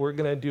mean that we're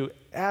going to do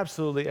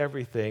absolutely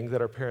everything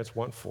that our parents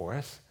want for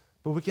us,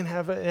 but we can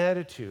have an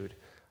attitude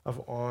of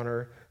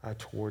honor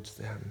towards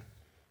them.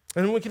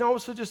 And we can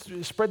also just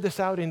spread this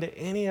out into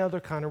any other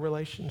kind of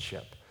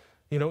relationship,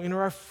 in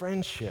our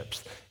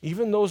friendships,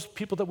 even those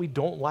people that we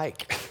don't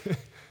like.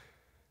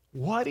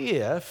 What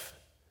if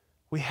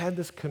we had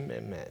this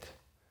commitment,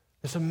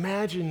 this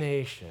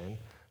imagination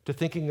to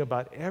thinking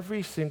about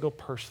every single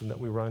person that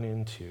we run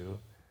into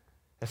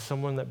as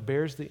someone that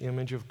bears the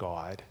image of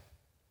God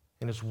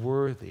and is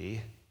worthy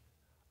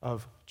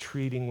of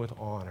treating with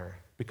honor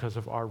because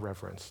of our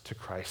reverence to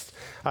Christ.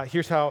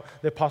 Here's how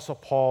the Apostle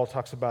Paul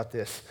talks about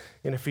this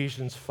in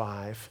Ephesians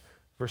 5,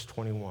 verse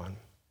 21.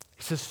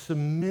 He says,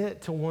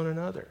 submit to one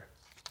another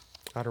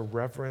out of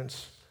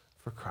reverence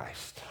for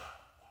Christ.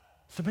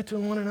 Submit to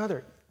one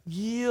another.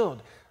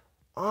 Yield.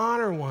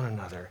 Honor one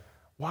another.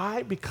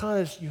 Why?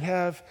 Because you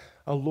have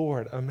a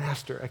Lord, a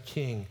Master, a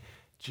King,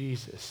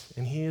 Jesus,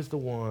 and He is the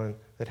one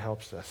that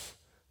helps us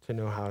to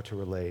know how to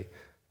relate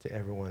to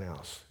everyone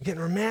else. Again,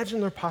 imagine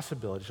the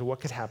possibilities of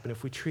what could happen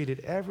if we treated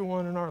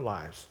everyone in our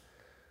lives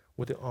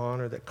with the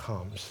honor that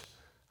comes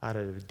out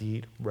of a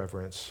deep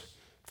reverence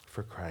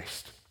for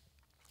Christ.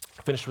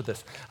 I'll finish with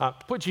this.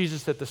 Put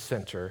Jesus at the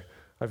center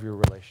of your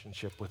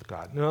relationship with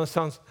God. Now, that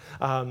sounds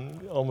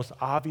almost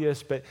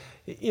obvious, but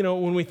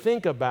when we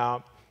think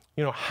about,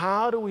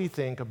 how do we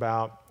think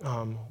about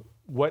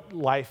what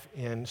life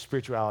in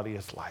spirituality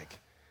is like?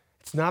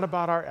 It's not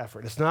about our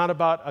effort. It's not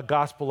about a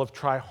gospel of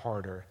try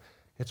harder.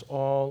 It's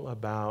all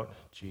about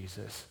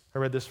Jesus. I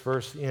read this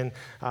verse in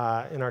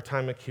our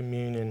time of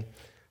communion.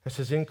 It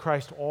says, in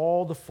Christ,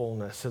 all the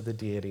fullness of the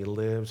deity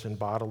lives in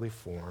bodily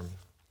form.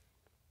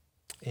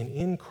 And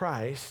in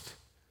Christ,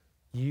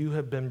 you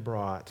have been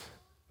brought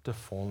to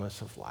fullness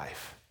of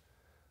life.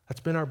 That's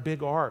been our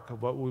big arc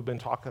of what we've been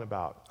talking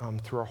about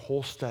through our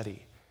whole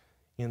study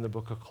in the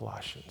book of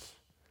Colossians.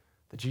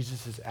 That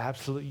Jesus is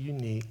absolutely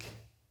unique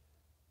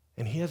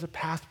And he has a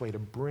pathway to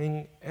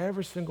bring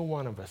every single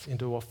one of us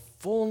into a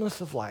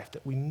fullness of life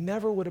that we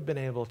never would have been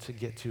able to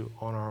get to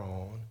on our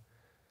own.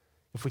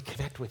 If we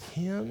connect with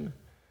him,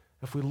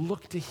 if we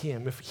look to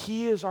him, if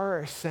he is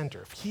our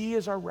center, if he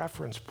is our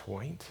reference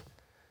point,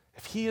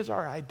 if he is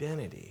our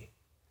identity,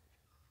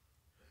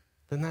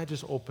 then that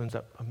just opens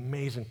up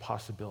amazing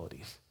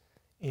possibilities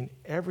in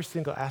every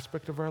single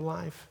aspect of our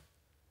life,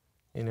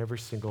 in every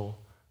single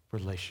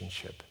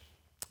relationship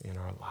in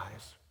our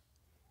lives.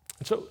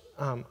 And so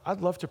I'd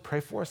love to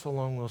pray for us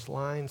along those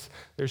lines.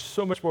 There's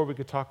so much more we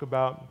could talk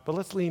about, but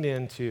let's lean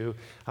into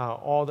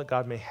all that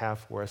God may have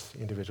for us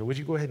individually. Would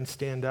you go ahead and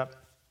stand up?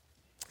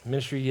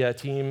 Ministry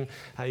team,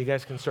 you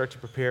guys can start to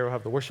prepare. We'll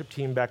have the worship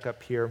team back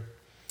up here.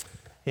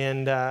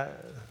 And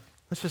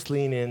let's just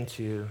lean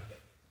into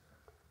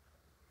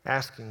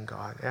asking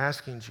God,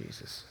 asking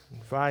Jesus,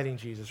 inviting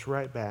Jesus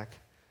right back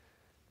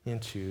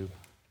into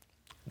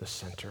the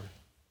center.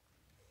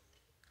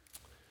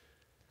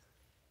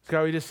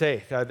 God, we just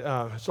say,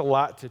 God, it's a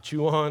lot to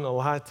chew on, a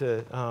lot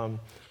to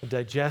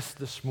digest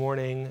this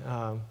morning.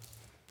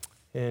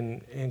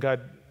 And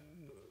God,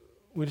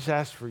 we just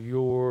ask for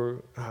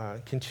your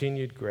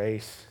continued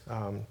grace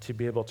to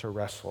be able to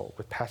wrestle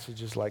with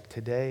passages like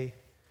today,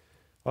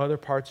 other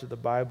parts of the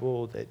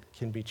Bible that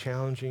can be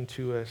challenging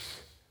to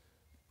us.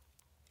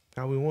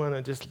 God, we want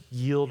to just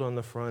yield on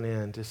the front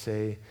end to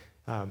say,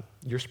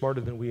 you're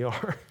smarter than we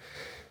are.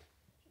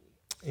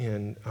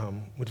 And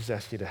we just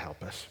ask you to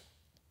help us.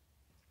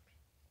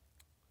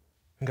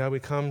 And God,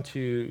 we come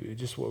to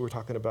just what we're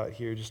talking about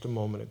here just a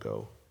moment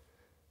ago.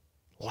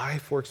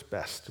 Life works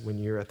best when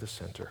you're at the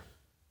center.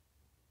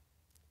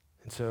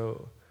 And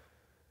so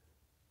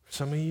for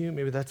some of you,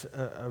 maybe that's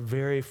a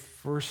very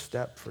first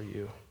step for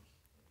you,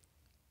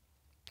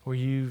 where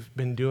you've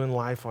been doing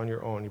life on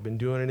your own. You've been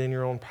doing it in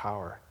your own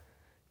power.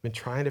 You've been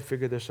trying to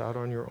figure this out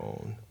on your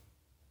own.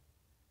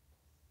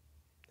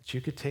 That you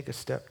could take a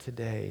step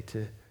today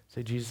to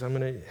say, Jesus, I'm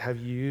going to have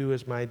you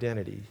as my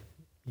identity,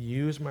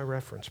 you as my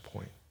reference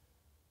point.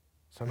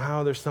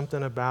 Somehow there's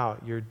something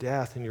about your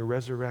death and your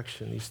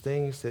resurrection, these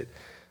things that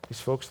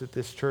these folks at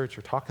this church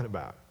are talking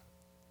about,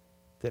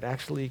 that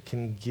actually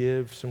can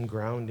give some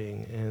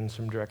grounding and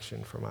some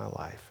direction for my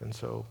life. And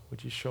so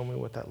would you show me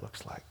what that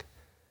looks like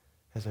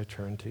as I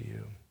turn to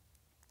you?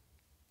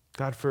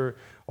 God, for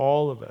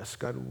all of us,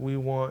 God, we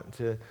want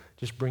to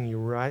just bring you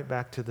right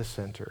back to the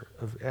center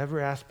of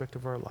every aspect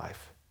of our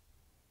life,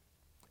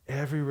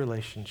 every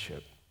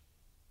relationship.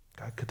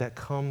 God, could that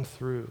come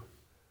through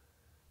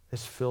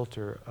this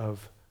filter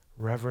of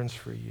reverence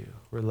for you,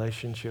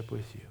 relationship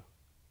with you?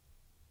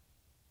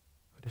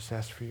 I just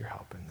ask for your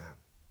help in that.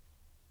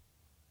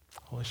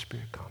 Holy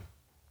Spirit, come.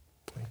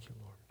 Thank you,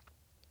 Lord.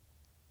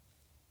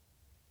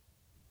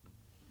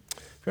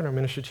 If you're on our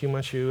ministry team,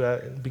 why don't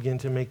you begin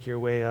to make your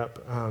way up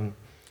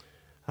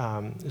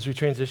as we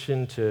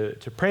transition to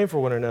praying for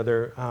one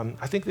another.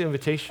 I think the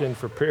invitation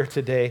for prayer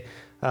today,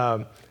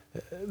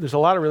 there's a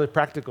lot of really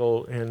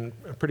practical and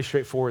pretty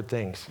straightforward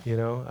things, you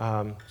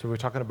know. So we're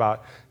talking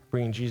about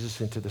bringing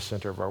Jesus into the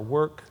center of our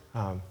work,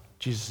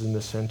 Jesus in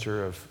the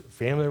center of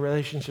family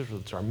relationships,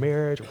 whether it's our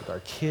marriage, with our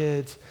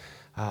kids,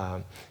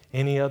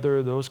 any other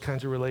of those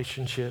kinds of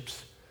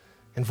relationships.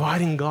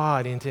 Inviting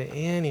God into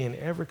any and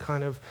every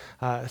kind of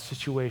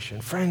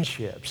situation,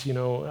 friendships, you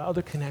know,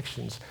 other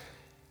connections.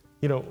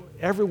 You know,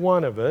 every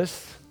one of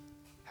us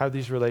have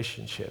these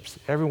relationships.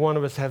 Every one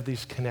of us have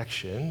these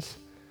connections.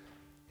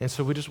 And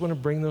so we just want to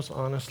bring those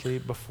honestly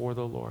before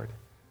the Lord.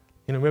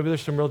 You know, maybe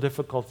there's some real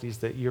difficulties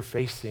that you're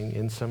facing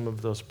in some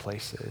of those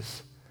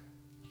places.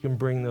 You can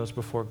bring those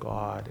before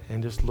God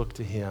and just look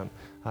to him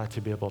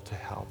to be able to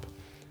help.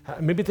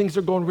 Maybe things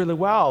are going really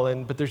well,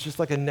 but there's just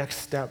like a next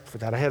step for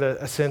that. I had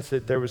a sense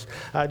that there was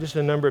just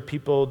a number of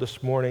people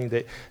this morning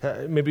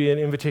that maybe an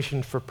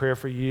invitation for prayer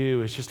for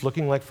you is just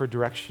looking like for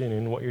direction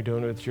in what you're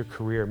doing with your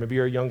career. Maybe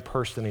you're a young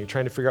person and you're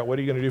trying to figure out what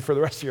are you going to do for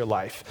the rest of your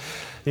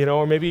life, you know,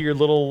 or maybe you're a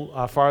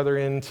little farther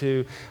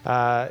into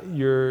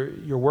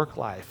your work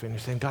life and you're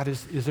saying, God,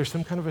 is there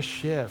some kind of a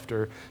shift,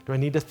 or do I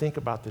need to think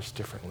about this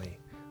differently?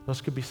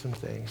 Those could be some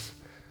things.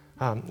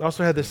 I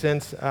also had the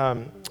sense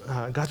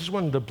God just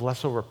wanted to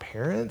bless over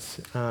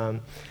parents,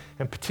 and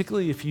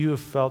particularly if you have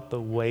felt the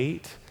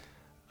weight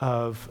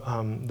of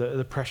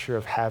the pressure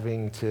of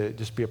having to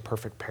just be a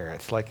perfect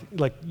parent. Like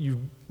you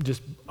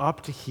just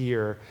up to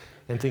here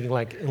and thinking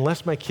like,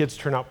 unless my kids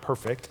turn out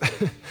perfect,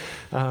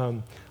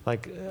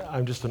 like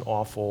I'm just an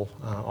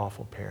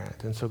awful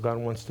parent. And so God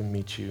wants to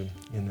meet you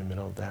in the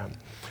middle of that.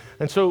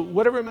 And so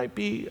whatever it might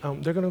be,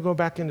 they're going to go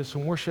back into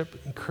some worship,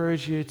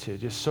 encourage you to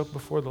just soak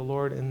before the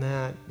Lord in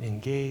that,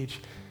 engage.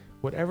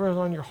 Whatever is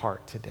on your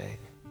heart today,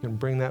 you can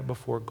bring that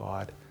before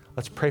God.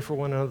 Let's pray for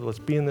one another. Let's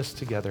be in this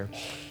together.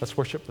 Let's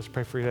worship. Let's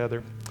pray for each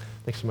other.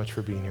 Thanks so much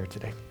for being here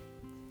today.